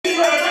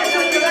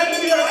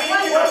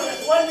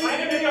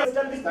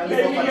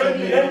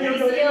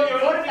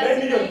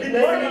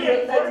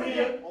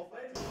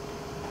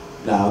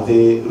Now,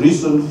 the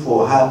reason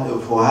for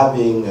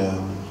having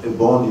a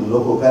bond in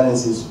local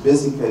currency is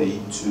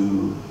basically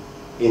to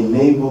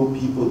enable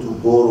people to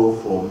borrow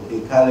from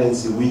a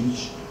currency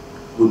which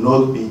would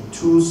not be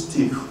too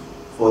stiff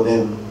for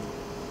them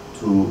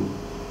to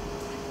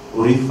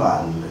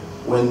refund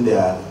when they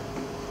are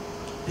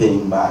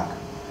paying back.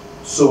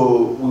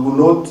 So we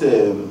will not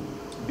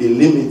be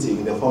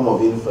limiting the form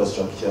of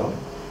infrastructure.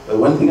 But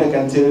one thing I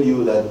can tell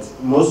you that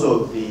most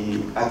of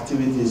the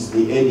activities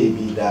the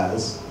ADB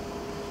does,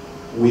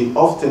 we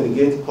often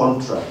get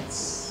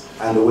contracts,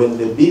 and when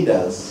the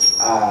bidders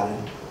are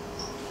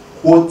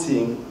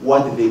quoting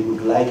what they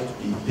would like to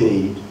be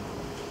paid,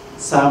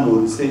 some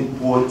will say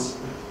quote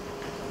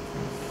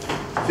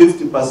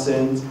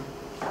 50%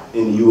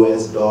 in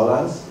US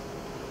dollars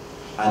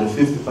and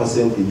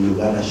 50% in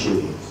Uganda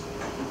shillings.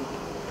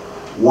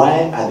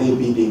 Why are they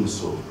bidding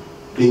so?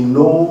 They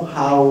know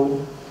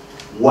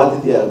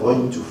what they are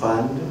going to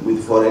fund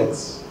with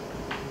Forex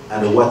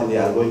and what they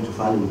are going to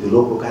fund with the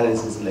local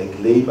currencies like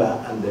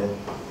labor and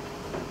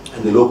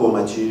the local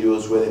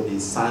materials, whether it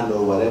is sand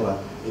or whatever,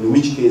 in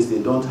which case they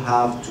don't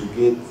have to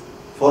get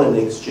foreign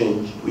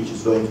exchange, which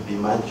is going to be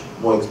much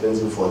more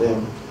expensive for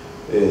them.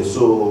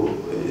 So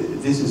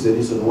this is the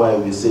reason why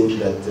we say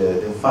that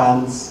the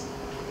funds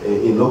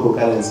in local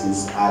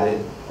currencies are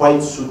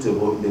quite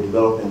suitable in the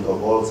development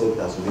of all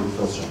sectors of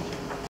infrastructure.